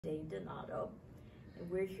Dane Donato, and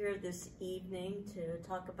we're here this evening to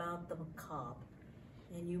talk about the macabre.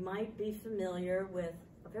 And you might be familiar with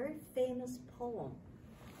a very famous poem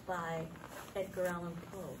by Edgar Allan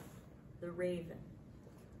Poe, The Raven.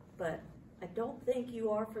 But I don't think you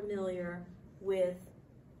are familiar with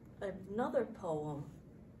another poem,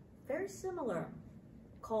 very similar,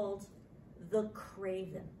 called The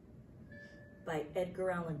Craven by Edgar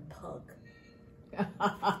Allan Poe.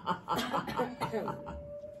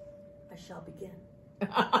 I shall begin.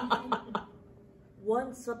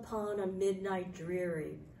 Once upon a midnight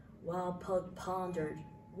dreary, while Pug pondered,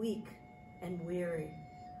 weak and weary,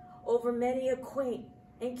 over many a quaint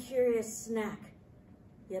and curious snack,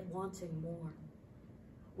 yet wanting more.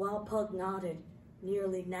 While Pug nodded,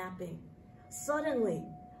 nearly napping, suddenly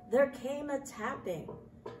there came a tapping,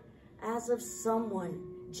 as of someone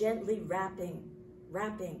gently rapping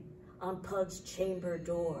on Pug's chamber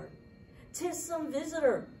door. "'Tis some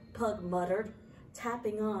visitor," Pug muttered,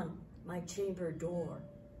 tapping on my chamber door.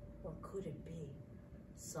 Or could it be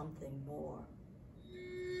something more?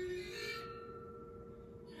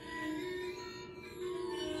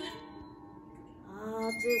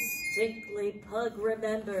 Distinctly Pug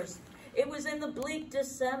remembers. It was in the bleak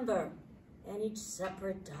December, and each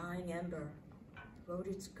separate dying ember wrote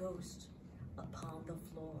its ghost upon the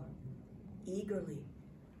floor. Eagerly,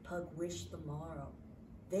 Pug wished the morrow.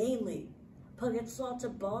 Vainly, Pug had sought to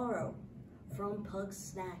borrow from Pug's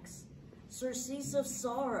snacks surcease of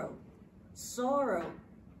sorrow, sorrow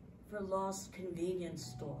for lost convenience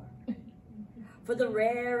store, for the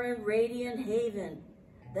rare and radiant haven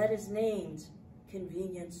that is named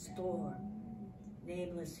convenience store,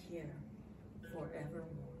 nameless here forevermore.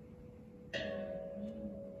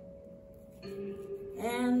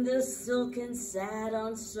 And the silken, sad,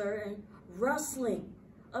 uncertain rustling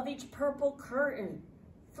of each purple curtain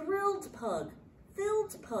thrilled Pug,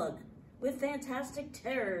 filled Pug with fantastic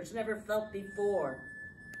terrors never felt before.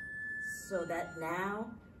 So that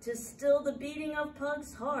now, to still the beating of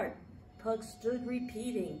Pug's heart, Pug stood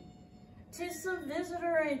repeating, "'Tis some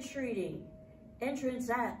visitor entreating entrance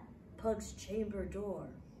at Pug's chamber door."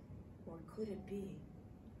 Or could it be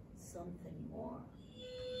something more?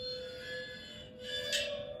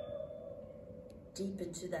 Deep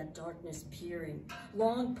into that darkness peering,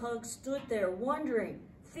 long Pug stood there wondering,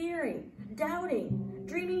 fearing, doubting,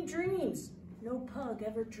 dreaming dreams no Pug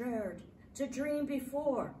ever dared to dream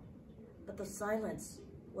before. But the silence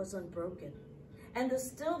was unbroken, and the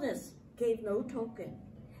stillness gave no token,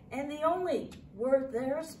 and the only word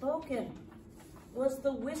there spoken was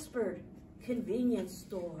the whispered convenience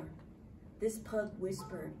store. This Pug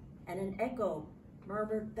whispered, and an echo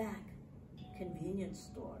murmured back, "Convenience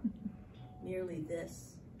store." Merely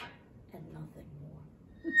this and nothing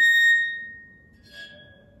more.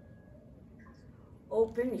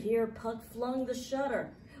 Open here Pug flung the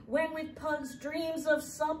shutter, when with Pug's dreams of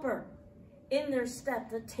supper, in there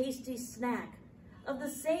stepped a tasty snack of the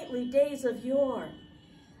saintly days of yore.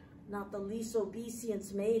 Not the least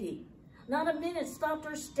obeisance matey, not a minute stopped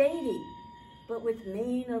or stayedy, but with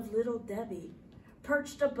mane of little Debbie,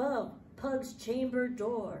 perched above Pug's chamber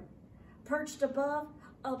door, perched above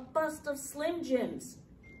a bust of Slim Jims,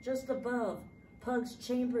 just above Pug's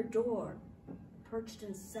chamber door, perched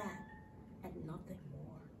and sat, and nothing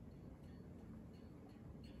more.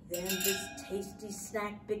 Then this tasty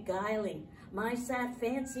snack beguiling my sad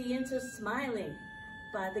fancy into smiling,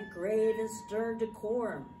 by the grave and stern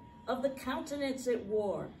decorum of the countenance it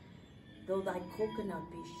wore, though thy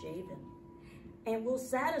coconut be shaven, and will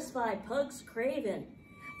satisfy Pug's craven,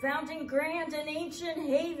 found in grand and ancient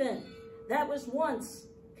haven that was once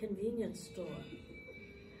convenience store.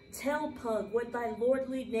 Tell Pug what thy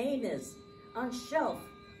lordly name is on shelf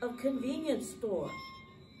of convenience store.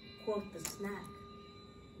 Quoth the snack,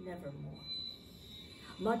 "Nevermore."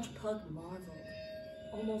 Much Pug marveled,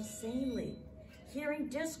 almost sanely, hearing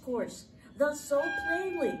discourse thus so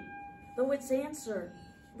plainly, though its answer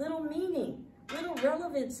little meaning, little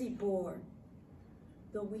relevancy bore.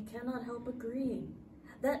 Though we cannot help agreeing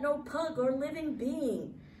that no Pug or living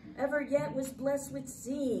being ever yet was blessed with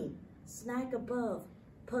seeing snack above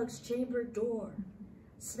Pug's chamber door,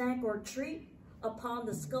 snack or treat upon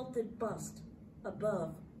the sculpted bust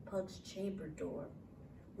above Pug's chamber door,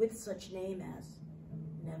 with such name as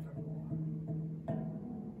Nevermore.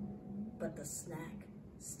 But the snack,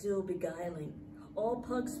 still beguiling all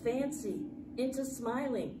Pug's fancy into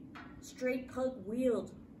smiling, straight Pug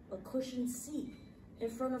wheeled a cushioned seat in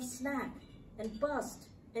front of snack and bust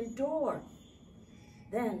and door.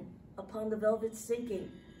 Then, upon the velvet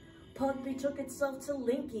sinking, Pug betook itself to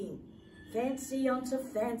linking fancy unto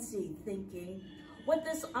fancy, thinking what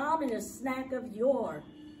this ominous snack of yore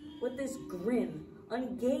this grim,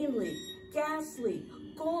 ungainly, ghastly,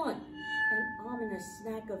 gaunt, and ominous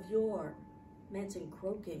snack of yore, meant in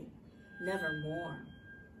croaking, nevermore.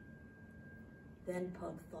 Then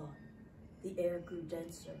Pug thought, the air grew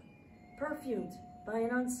denser, perfumed by an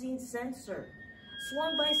unseen censer,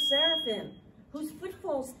 swung by seraphim, whose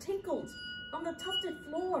footfalls tinkled on the tufted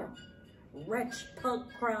floor. Wretch, Pug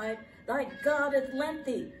cried, thy God hath lent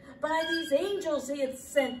thee, by these angels he hath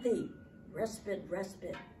sent thee,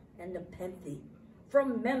 respite, and nepenthe,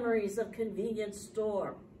 from memories of convenient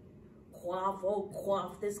store. Quaff, oh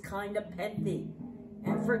quaff this kind of nepenthe,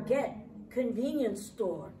 and forget convenience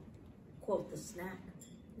store. Quoth the snack,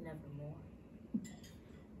 nevermore.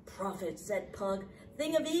 Prophet, said Pug,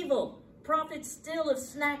 thing of evil, prophet still of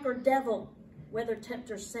snack or devil, whether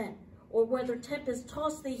tempter sent, or whether tempest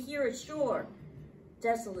tossed thee here ashore,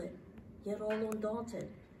 desolate, yet all undaunted,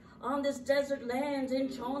 on this desert land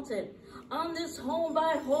enchanted, on this home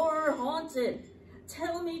by horror haunted.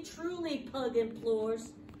 Tell me truly, Pug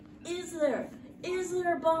implores, is there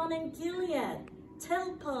balm in Gilead?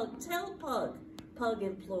 Tell Pug, Pug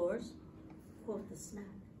implores. Quoth the snack,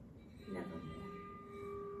 nevermore.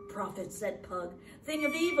 Prophet, said Pug, thing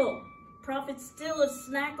of evil, prophet still of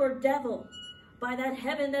snack or devil, by that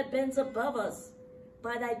heaven that bends above us,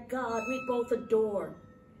 by that God we both adore.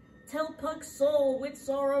 Tell Pug's soul with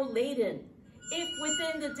sorrow laden, if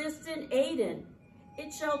within the distant Aden,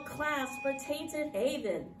 it shall clasp a tainted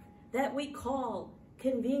haven that we call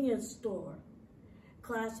convenience store.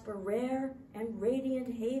 Clasp a rare and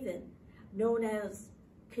radiant haven known as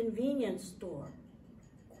convenience store.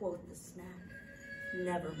 Quoth the snack,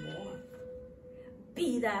 nevermore.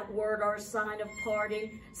 Be that word our sign of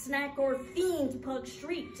parting, snack or fiend, Pug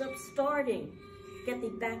shrieked, upstarting. Get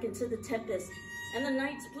thee back into the tempest and the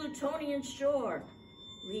night's Plutonian shore.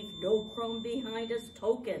 Leave no crumb behind as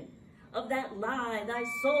token of that lie thy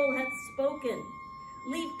soul hath spoken.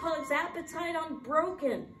 Leave Pug's appetite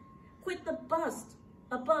unbroken. Quit the bust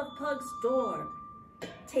above Pug's door.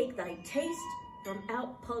 Take thy taste from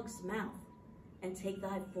out Pug's mouth, and take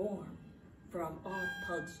thy form from off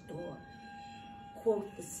Pug's door. Quoth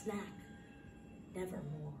the snack,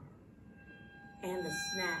 nevermore. And the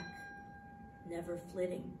snack, never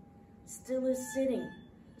flitting, still is sitting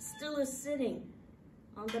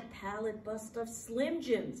on the pallid bust of Slim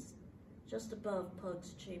Jims, just above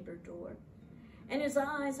Pug's chamber door. And his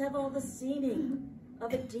eyes have all the seeming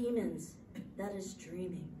of a demon's that is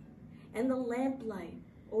dreaming, and the lamplight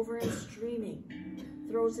over him streaming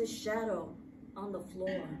throws his shadow on the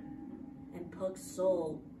floor, and Pug's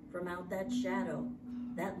soul from out that shadow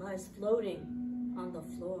that lies floating on the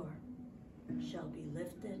floor shall be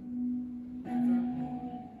lifted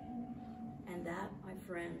nevermore. And that, my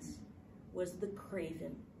friends, was The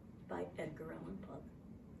Craven by Edgar Allan Poe.